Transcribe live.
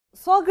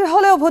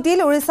স্বগৃহলৈ উভতিল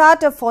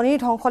উৰিষ্যাত ফণীৰ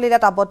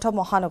ধ্বংসলীলাত আবদ্ধ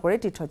মহানগৰীৰ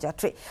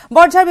তীৰ্থযাত্ৰী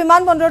বৰঝাৰ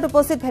বিমানবন্দৰত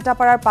উপস্থিত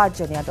ভেটাপাৰাৰ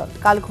 5জনীয়া দল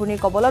কালঘূৰ্ণিৰ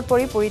কবলত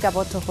পৰি পুৰীত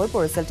আবদ্ধ হৈ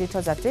পৰিছিল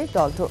তীৰ্থযাত্ৰীৰ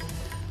দলটো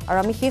আৰু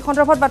আমি সেই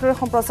সন্দৰ্ভত বাতৰি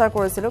সম্প্ৰচাৰ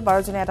কৰিছিলো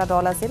 12জনীয়া এটা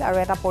দল আছিল আৰু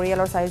এটা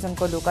পৰিয়ালৰ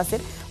 4জনকৈ লোক আছিল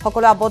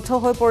সকলো আবদ্ধ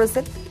হৈ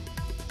পৰিছিল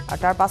আৰু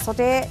তাৰ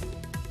পাছতে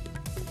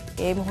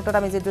এই মুহূৰ্তত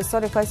আমি যে দৃশ্য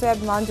দেখাইছো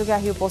বিমান যোগে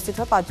আহি উপস্থিত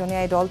হয়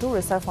 5জনীয়া এই দলটো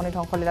উৰিষ্যাৰ ফণীৰ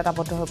ধ্বংসলীলাত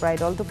আবদ্ধ হৈ পৰা এই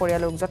দলটো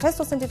পৰিয়ালৰ যথেষ্ট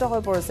চিন্তিত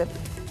হৈ পৰিছিল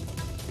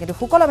কিন্তু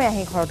সুকলমে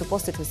আহি ঘৰত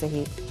উপস্থিত হৈছে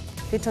হি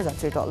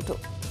তীৰ্থযাত্ৰীৰ দলটো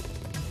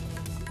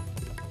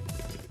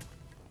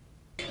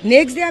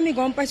নেক্সট ডে আমি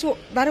গম পাইছো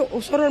তাৰে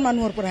ওচৰৰ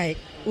মানুহৰ পৰা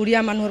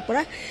উৰিয়া মানুহৰ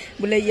পৰা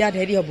বোলে ইয়াত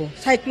হেৰি হ'ব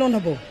সাইক্লোন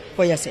হ'ব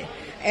কৈ আছে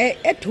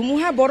এই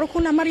ধুমুহা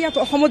বৰষুণ আমাৰ ইয়াত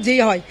অসমত যেই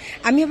হয়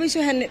আমি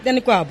ভাবিছোঁ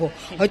তেনেকুৱা হ'ব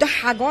হয়তো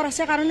সাগৰ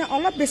আছে কাৰণে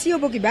অলপ বেছি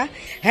হ'ব কিবা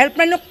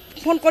হেল্পলাইনক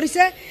ফোন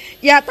কৰিছে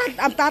ইয়াত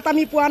তাত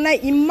আমি পোৱা নাই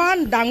ইমান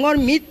ডাঙৰ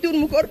মৃত্যুৰ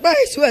মুখৰ পৰা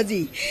আহিছোঁ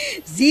আজি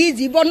যি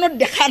জীৱনত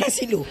দেখা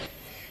নাছিলোঁ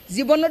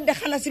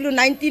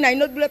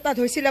 99ত বোলে তাত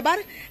হৈছিল এবাৰ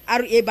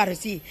আৰু এইবাৰ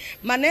হৈছে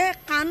মানে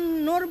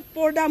কাণৰ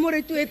পৰ্দা মোৰ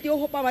এইটো এতিয়াও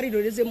সোপা মাৰি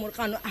ধৰিছে মোৰ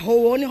কাণ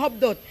হৌৱনি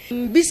শব্দত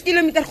 20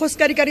 কিলোমিটাৰ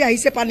খোজকাঢ়ি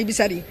আহিছে পানী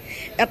বিচাৰি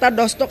এটা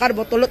 10 টকাৰ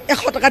বটলত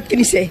 100 টকাত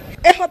কিনিছে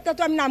এই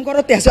সপ্তাহটো আমি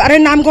নামঘৰতে আছোঁ আৰু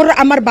নামঘৰৰ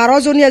আমাৰ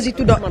 12জনীয়া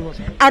যিটো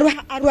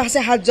আৰু আছে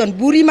 7জন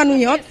বুঢ়ী মানুহ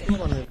সিহঁত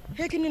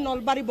সেইখিনি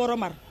নলবাৰী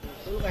বৰমাৰ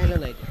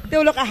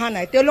তেওঁলোক অহা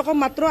নাই তেওঁলোকক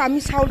মাত্ৰ আমি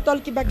চাউল তল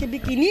কিবা কিবি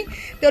কিনি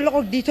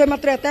তেওঁলোকক দি থৈ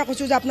মাত্ৰ এটাই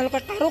কৈছোঁ যে আপোনালোকে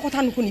কাৰো কথা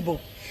নুশুনিব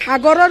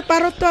সাগৰৰ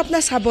পাৰততো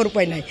আপোনাৰ চাবৰ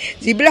উপায় নাই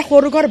যিবিলাক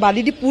সৰু ঘৰ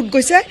বালি দি পুত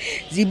গৈছে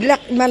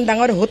যিবিলাক ইমান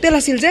ডাঙৰ হোটেল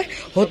আছিল যে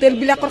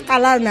হোটেলবিলাকৰ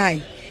কালাৰ নাই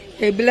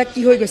সেইবিলাক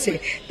কি হৈ গৈছে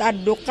তাৰ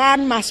দোকান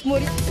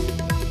মাছমৰি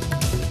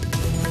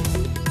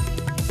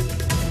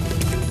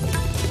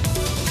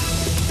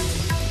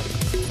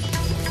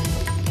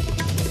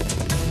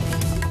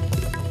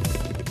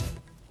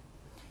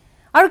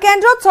আৰু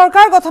কেন্দ্ৰত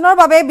চৰকাৰ গঠনৰ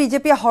বাবে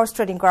বিজেপিয়ে হৰ্স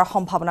ট্ৰেডিং কৰাৰ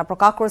সম্ভাৱনা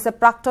প্ৰকাশ কৰিছে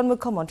প্ৰাক্তন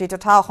মুখ্যমন্ত্ৰী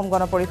তথা অসম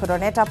গণ পৰিষদৰ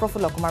নেতা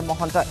প্ৰফুল্ল কুমাৰ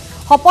মহন্তই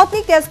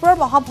সপত্নীক তেজপুৰৰ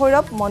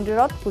মহাভৈৰৱ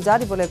মন্দিৰত পূজা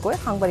দিবলৈ গৈ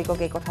সাংবাদিকক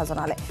এই কথা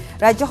জনালে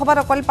ৰাজ্যসভাত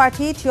অকল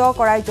প্ৰাৰ্থী থিয়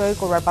কৰাই জয়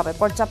কৰোৱাৰ বাবে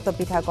পৰ্যাপ্ত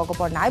বিধায়ক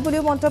অগপৰ নাই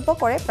বুলিও মন্তব্য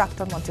কৰে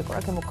প্ৰাক্তন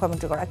মন্ত্ৰীগৰাকী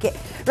মুখ্যমন্ত্ৰীগৰাকীয়ে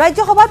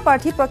ৰাজ্যসভাত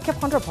প্ৰাৰ্থী প্ৰক্ষেপ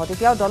সন্দৰ্ভত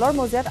এতিয়াও দলৰ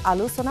মজিয়াত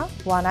আলোচনা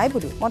হোৱা নাই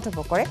বুলিও মন্তব্য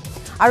কৰে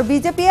আৰু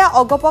বিজেপিয়ে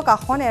অগপক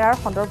আসন এৰাৰ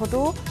সন্দৰ্ভতো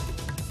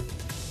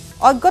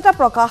অজ্ঞতা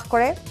প্ৰকাশ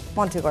কৰে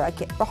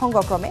মন্ত্ৰীগৰাকীয়ে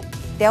প্ৰসংগক্ৰমে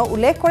তেওঁ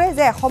উল্লেখ কৰে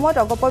যে এসময়ত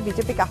অগপৰ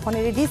বিজেপিক আসন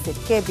এৰি দিছিল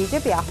সেই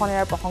বিজেপি আসন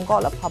এৰাৰ প্ৰসংগ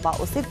অলপ ভাবা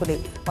উচিত বুলি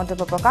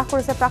মন্তব্য প্ৰকাশ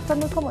কৰিছে প্ৰাক্তন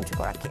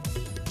মুখ্যমন্ত্ৰীগৰাকীয়ে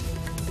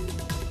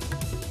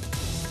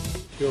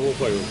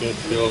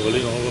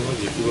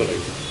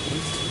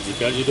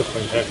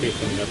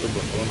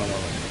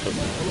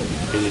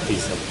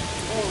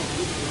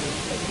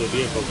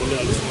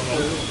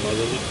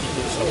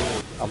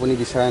আপুনি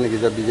বিচাৰে নেকি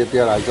যে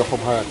বিজেপিয়ে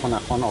ৰাজ্যসভাৰ এখন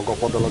আসন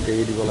অগপ দলক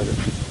এৰি দিব লাগে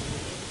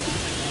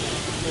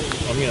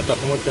আমি এটা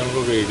সময়ত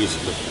তেওঁলোকক এৰি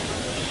দিছিলোঁ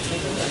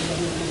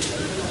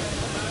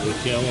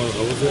এতিয়া মই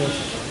ভাবোঁ যে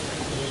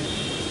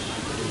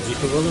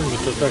যিসকলে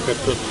মিত্ৰতাৰ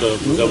ক্ষেত্ৰত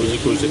বুজাবুজি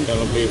কৰিছে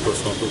তেওঁলোকে এই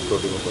প্ৰশ্নটো উত্তৰ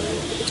দিব পাৰিব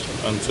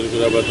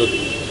আঞ্চলিকতাবাদত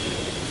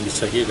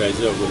বিশ্বাসী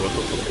ৰাইজে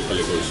অগপতক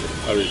শক্তিশালী কৰিছে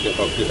আৰু এতিয়া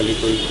শক্তিশালী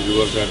কৰি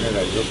তুলিবৰ কাৰণে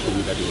ৰাইজক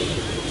সুবিধা দিব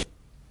লাগিব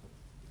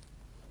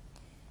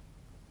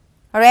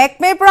আৰু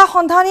 1 মেৰ পৰা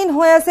সন্ধানহীন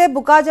হৈ আছে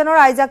বুকাজানৰ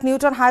আইজাক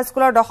নিউটন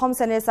হাইস্কুলৰ 10ম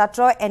শ্ৰেণীৰ ছাত্ৰ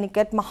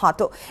এনিকেট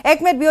মাহাতো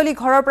 1 মেত বিয়লি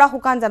ঘৰৰ পৰা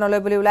শুকান জানলৈ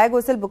বুলি ওলাই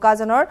গৈছিল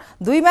বুকাজানৰ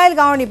 2 মাইল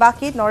গাঁৱৰ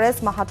নিবাসী নৰেশ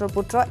মাহাতোৰ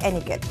পুত্ৰ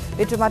এনিকেট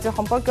পিতৃ মাতৃৰ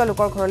সম্পৰ্কীয়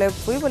লোকৰ ঘৰলৈ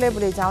ফুৰিবলৈ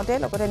বুলি যাওঁতে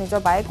লগতে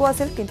নিজৰ বায়েকো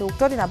আছিল কিন্তু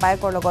উক্ত দিনা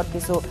বায়েকৰ লগত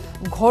কিছু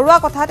ঘৰুৱা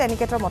কথাত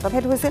এনিকেটৰ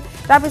মতভেদ হৈছিল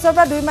তাৰ পিছৰ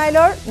পৰা 2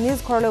 মাইলৰ নিজ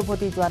ঘৰলৈ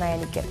উভতি যোৱা নাই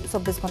এনিকেট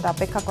 24 ঘণ্টা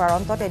অপেক্ষা কৰাৰ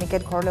অন্তত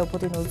এনিকেট ঘৰলৈ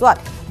উভতি নোযোৱাত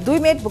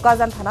 2 মেত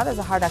বুকাজান থানাত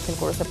এজাহাৰ দাখিল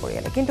কৰিছে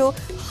পৰিয়ালে কিন্তু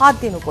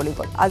 7 দিন উকলি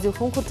গ'ল আজি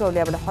সুংসূত্ৰ উলিয়াবলৈ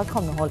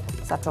সক্ষম নহল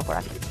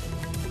ছাত্ৰগৰাকী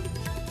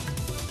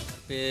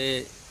पे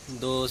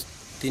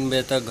 2-3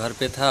 बजे तक घर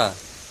पे था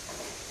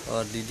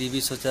और दीदी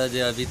भी सोचा जो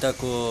अभी तक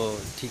वो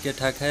ठीक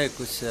ठाक है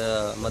कुछ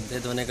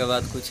मतभेद होने के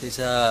बाद कुछ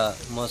ऐसा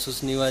महसूस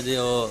नहीं हुआ जो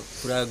वो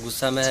पूरा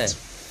गुस्सा में है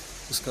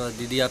उसके बाद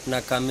दीदी अपना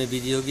काम में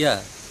बिजी हो गया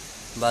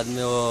बाद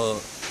में वो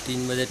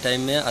 3 बजे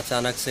टाइम में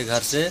अचानक से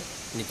घर से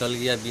निकल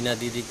गया बिना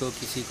दीदी को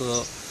किसी को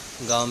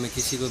गांव में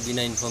किसी को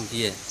बिना इन्फॉर्म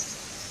किए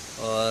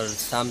और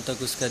शाम तक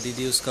उसका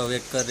दीदी उसका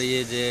वेट कर रही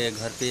है जे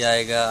घर पे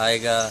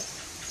आएगा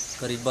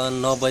करीबन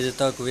 9 बजे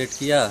तक वेट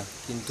किया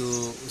किंतु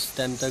उस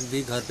टाइम तक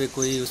भी घर पे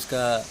कोई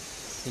उसका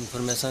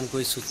इन्फॉर्मेशन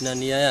कोई सूचना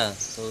नहीं आया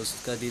तो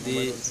उसका दीदी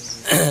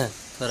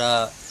थोड़ा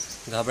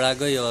घबरा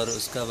गई और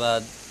उसके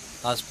बाद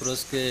आस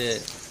पड़ोस के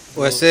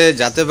वैसे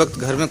जाते वक्त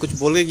घर में कुछ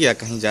बोले क्या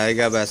कहीं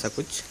जाएगा वैसा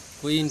कुछ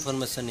कोई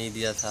इन्फॉर्मेशन नहीं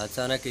दिया था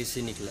अचानक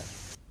ऐसे निकला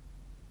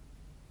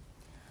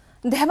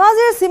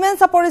ধেমাজিৰ সিমেন্ট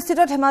চাপৰিস্থিত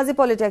ধেমাজি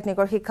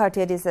পলিটেকনিকৰ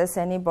শিক্ষাৰ্থীয়ে দিছে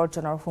শ্ৰেণী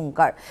বৰ্জনৰ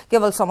হুংকাৰ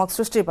কেৱল চমক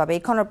সৃষ্টিৰ বাবে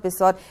এইখনৰ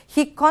পিছত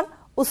শিক্ষণ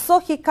উচ্চ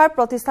শিক্ষাৰ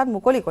প্ৰতিষ্ঠান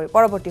মুকলি কৰি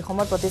পৰৱৰ্তী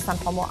সময়ত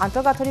প্ৰতিষ্ঠানসমূহ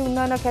আন্তঃগাঁথনি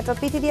উন্নয়নৰ ক্ষেত্ৰত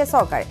পিঠি দিয়ে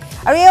চৰকাৰে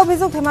আৰু এই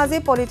অভিযোগ ধেমাজি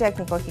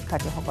পলিটেকনিকৰ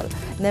শিক্ষাৰ্থীসকল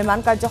নিৰ্মাণ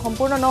কাৰ্য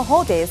সম্পূৰ্ণ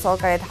নহওঁতে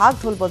চৰকাৰে ঢাক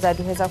ঢোল বজাই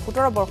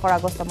 2017 বৰ্ষৰ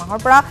আগষ্ট মাহৰ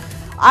পৰা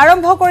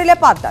আৰম্ভ কৰিলে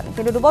পাঠদান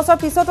কিন্তু 2 বছৰ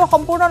পিছতো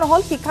সম্পূৰ্ণ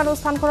নহল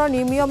শিক্ষানুষ্ঠানখনৰ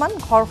নিৰ্মীয়মান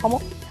ঘৰসমূহ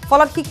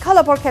ফলত শিক্ষা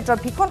লাভৰ ক্ষেত্ৰত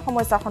ভীষণ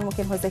সমস্যাৰ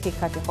সন্মুখীন হৈছে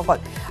শিক্ষাৰ্থীসকল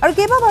আৰু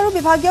কেইবাবাৰো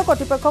বিভাগীয়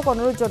কৰ্তৃপক্ষক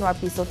অনুৰোধ জনোৱাৰ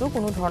পিছতো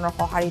কোনো ধৰণৰ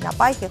সঁহাৰি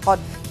নাপাই শেষত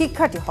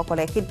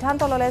শিক্ষাৰ্থীসকলে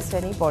সিদ্ধান্ত ল'লে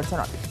শ্ৰেণী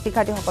বৰ্জনৰ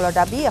শিক্ষাৰ্থীসকলৰ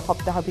দাবী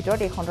এসপ্তাহৰ ভিতৰত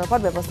এই সন্দৰ্ভত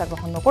ব্যৱস্থা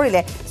গ্ৰহণ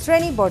নকৰিলে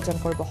শ্ৰেণী বৰ্জন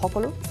কৰিব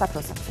সকলো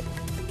ছাত্ৰ-ছাত্ৰী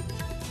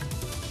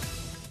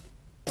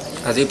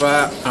আজিৰ পৰা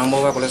আৰম্ভ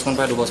হোৱা কলেজখন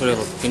প্ৰায় 2 বছৰেই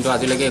হ'ল কিন্তু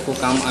আজিলৈকে একো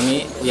কাম আমি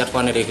ইয়াত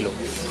পোৱা নেদেখিলোঁ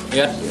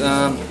ইয়াত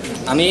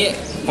আমি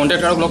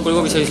কণ্ট্ৰেক্টাৰক লগ কৰিব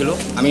বিচাৰিছিলোঁ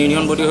আমি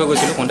ইউনিয়ন বডি হৈ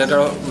গৈছিলোঁ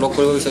কণ্ট্ৰেক্টাৰক লগ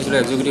কৰিব বিচাৰিছিলোঁ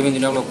এক্সিকিউটিভ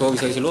ইঞ্জিনিয়াৰক লগ কৰিব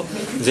বিচাৰিছিলোঁ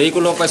যেইকো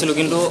লগ পাইছিলোঁ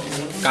কিন্তু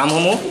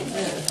কামসমূহ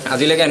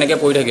আজিলৈকে এনেকৈ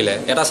পৰি থাকিলে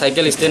এটা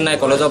চাইকেল ষ্টেণ্ড নাই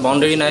কলেজৰ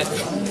বাউণ্ডেৰী নাই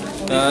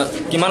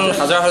কিমান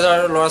হাজাৰ হাজাৰ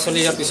ল'ৰা ছোৱালী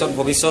ইয়াৰ পিছত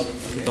ভৱিষ্যত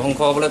ধ্বংস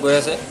হ'বলৈ গৈ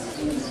আছে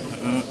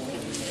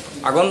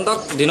আগন্তুক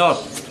দিনত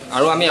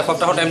আৰু আমি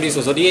এসপ্তাহৰ টাইম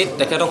দিছোঁ যদি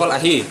তেখেতসকল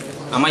আহি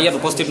আমাৰ ইয়াত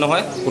উপস্থিত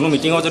নহয় কোনো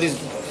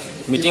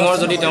মিটিঙৰ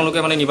যদি তেওঁলোকে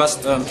মানে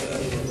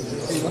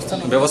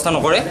ব্যৱস্থা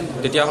নকৰে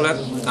তেতিয়াহ'লে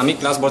আমি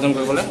ক্লাছ বৰ্জন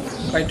কৰিবলৈ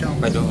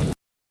বাধ্য হ'ম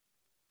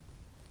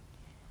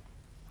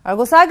আৰু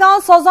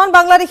গোসাইগাঁৱত 6জন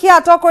বাংলাদেশী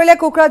আটক কৰিলে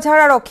কোকৰাঝাৰ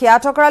আৰক্ষীয়ে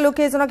আটক কৰা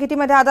লোককেইজনক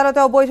ইতিমধ্যে আদালতে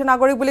অবৈধ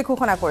নাগৰিক বুলি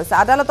ঘোষণা কৰিছে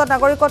আদালতত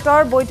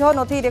নাগৰিকত্বৰ বৈধ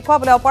নথি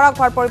দেখুৱাবলৈ অপৰাগ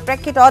হোৱাৰ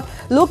পৰিপ্ৰেক্ষিতত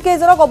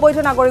লোককেইজনক অবৈধ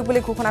নাগৰিক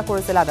বুলি ঘোষণা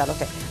কৰিছিল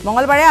আদালতে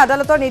মঙলবাৰে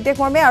আদালতৰ নিৰ্দেশ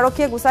মৰ্মে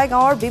আৰক্ষীয়ে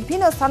গোসাইগাঁৱৰ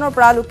বিভিন্ন স্থানৰ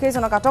পৰা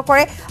লোককেইজনক আটক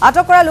কৰে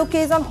আটক কৰা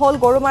লোককেইজন হ'ল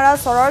গৰুমাৰা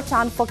চৰৰ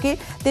চান্দ ফকীৰ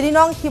 3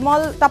 নং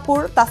হিমলতাপুৰ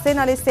তাছেন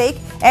আলী শেখ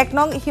 1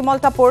 নং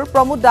হিমলতাপুৰ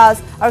প্ৰমোদ দাস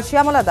আৰু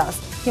শ্যামলা দাস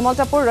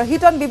হিমলতাপুৰ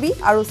ৰহিতন বিবি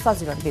আৰু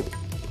সাজিৰন বিবি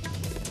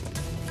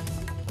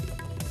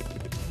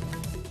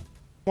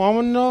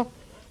মহামান্য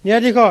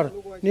ন্যায়াধীশৰ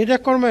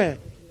নিৰ্দেশক্ৰমে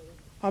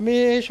আমি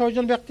এই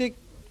 6জন ব্যক্তিক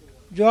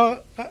যোৱা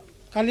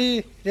কালি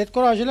ৰেড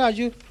কৰা হৈছিলে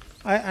আজি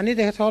আনি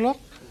তেখেতসকলক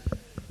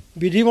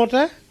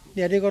বিধিমতে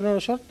ন্যায়াধীকৰণৰ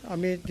ওচৰত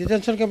আমি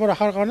ডিটেনশ্যন কেম্পত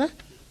ৰখাৰ কাৰণে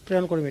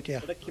প্ৰেৰণ কৰিম এতিয়া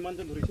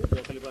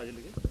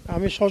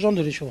আমি 6জন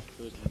ধৰিছোঁ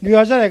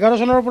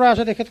 2011 চনৰ পৰা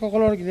আছে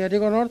তেখেতসকলৰ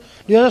ন্যায়াধীকৰণৰ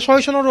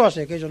 2006 চনৰো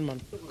আছে কেইজনমান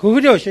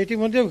ঘুগুটি হৈছে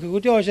ইতিমধ্যে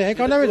ঘুগুটি হৈছে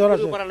সেইকাৰণে আমি ধৰা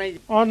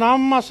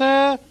নাম আছে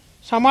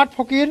সামাদ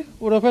ফকীৰ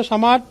ওৰফে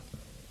সামাদ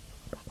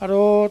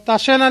আৰু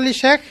তাছেন আলী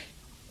শেখ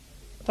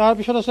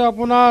তাৰপিছত আছে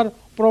আপোনাৰ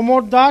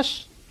প্ৰমোদ দাস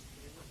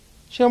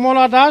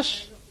শ্যামলা দাস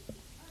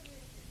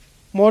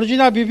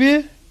মৰ্জিনা বিবি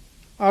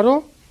আৰু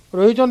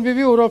ৰহিতন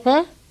বিবি ওৰফে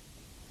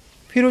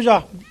ফিৰোজা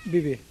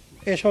বিবি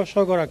এই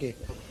 6গৰাকী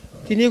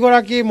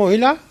 3গৰাকী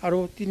মহিলা আৰু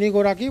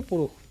 3গৰাকী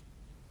পুৰুষ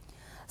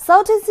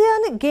সাউথ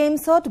এছিয়ান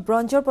গেমছত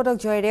ব্ৰঞ্জৰ পদক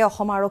জয়েৰে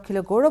অসম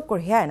আৰক্ষীলৈ গৌৰৱ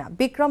কঢ়িয়াই অনা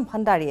বিক্ৰম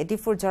ভাণ্ডাৰীয়ে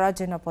ডিফুৰ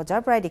জৰাজীৰ্ণ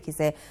পৰ্যায়ৰ পৰাই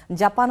দেখিছে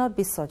জাপানত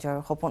বিশ্ব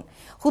জয়ৰ সপোন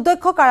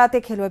সুদক্ষ কাৰাটে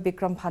খেলুৱৈ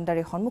বিক্ৰম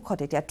ভাণ্ডাৰীৰ সন্মুখত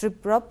এতিয়া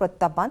তীব্ৰ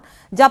প্ৰত্যাহ্বান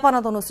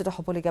জাপানত অনুষ্ঠিত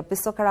হ'বলগীয়া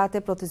বিশ্ব কাৰাটে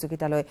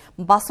প্ৰতিযোগিতালৈ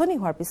বাছনি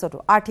হোৱাৰ পিছতো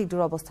আৰ্থিক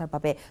দুৰৱস্থাৰ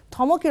বাবে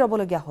থমকি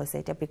ৰ'বলগীয়া হৈছে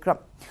এতিয়া বিক্ৰম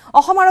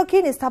অসম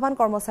আৰক্ষীৰ নিষ্ঠাবান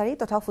কৰ্মচাৰী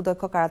তথা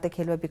সুদক্ষ কাৰাটে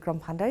খেলুৱৈ বিক্ৰম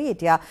ভাণ্ডাৰী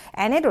এতিয়া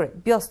এনেদৰে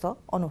ব্যস্ত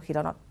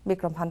অনুশীলনত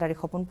বিক্ৰম ভাণ্ডাৰীৰ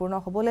সপোন পূৰ্ণ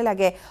হ'বলৈ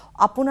লাগে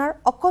আপোনাৰ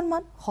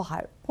অকণমান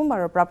সহায়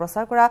সোমবাৰৰ পৰা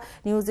প্ৰচাৰ কৰা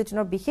নিউজ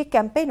 18ৰ বিশেষ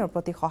কেম্পেইনৰ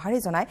প্ৰতি সঁহাৰি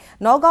জনাই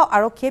নগাঁও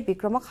আৰক্ষীয়ে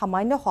বিক্ৰমক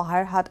সামান্য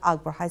সহায়ৰ হাত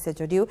আগবঢ়াইছে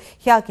যদিও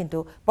সেয়া কিন্তু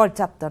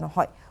পৰ্যাপ্ত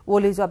নহয়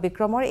ওলি যোৱা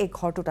বিক্ৰমৰ এই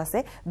ঘৰটোত আছে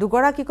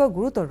দুগৰাকীকৈ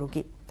গুৰুতৰ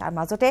ৰোগী তাৰ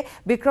মাজতে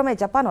বিক্ৰমে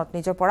জাপানত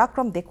নিজৰ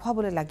পৰাক্ৰম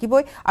দেখুৱাবলৈ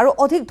লাগিবই আৰু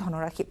অধিক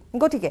ধনৰাশি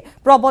গতিকে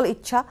প্ৰবল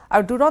ইচ্ছা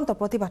আৰু দুৰন্ত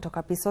প্ৰতিভা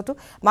থকাৰ পিছতো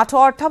মাথো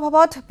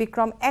অৰ্থভাৱত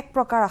বিক্ৰম এক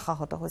প্ৰকাৰ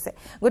আশাহত হৈছে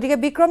গতিকে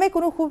বিক্ৰমে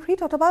কোনো সুবিধ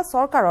অথবা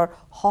চৰকাৰৰ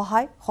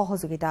সহায়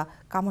সহযোগিতা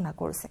কামনা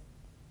কৰিছে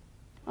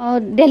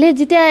দিল্লীত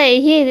যেতিয়া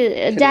সি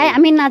যায়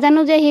আমি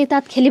নাজানো যে সি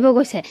তাত খেলিব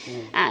গৈছে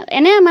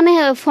এনে মানে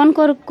ফোন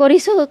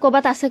কৰিছোঁ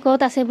ক'ৰবাত আছে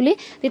ক'ত আছে বুলি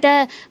তেতিয়া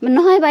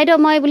নহয় বাইদেউ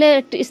মই বোলে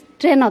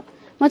ট্ৰেইনত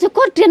মই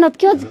ক'ত ট্ৰেইনত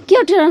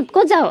কিয় ট্ৰেইনত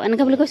ক'ত যাওঁ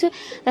এনেকৈ বুলি কৈছোঁ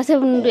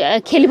তাৰপিছত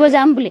খেলিব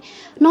যাম বুলি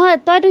নহয়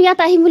তইতো ইয়াত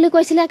আহিম বুলি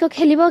কৈছিলে আকৌ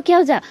খেলিব কিয়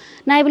যাওঁ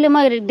নাই বোলে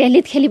মই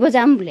দিল্লীত খেলিব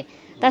যাম বুলি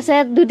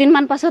তাৰপিছত 2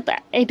 দিনমান পাছত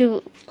এইটো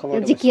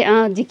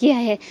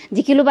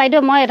জিকিলোঁ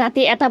বাইদেউ মই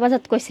ৰাতি 1টা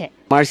বজাত কৈছে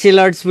মাৰ্চিয়েল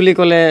আৰ্টছ বুলি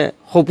ক'লে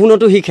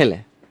সপোনতো সি খেলে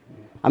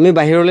আমি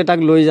বাহিৰলৈ তাক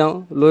লৈ যাওঁ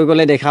লৈ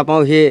গ'লে দেখা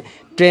পাওঁ সি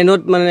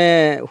ট্ৰেইনত মানে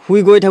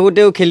শুই গৈ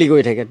থাকোঁতেও খেলি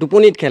গৈ থাকে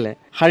টোপনিত খেলে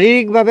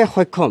শাৰীৰিকভাৱে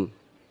সক্ষম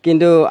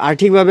কিন্তু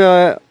আৰ্থিকভাৱে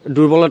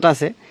দুৰ্বলতা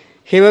আছে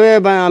সেইবাবে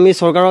আমি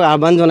চৰকাৰক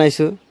আহ্বান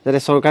জনাইছোঁ যাতে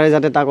চৰকাৰে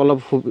যাতে তাক অলপ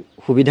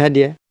সুবিধা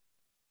দিয়ে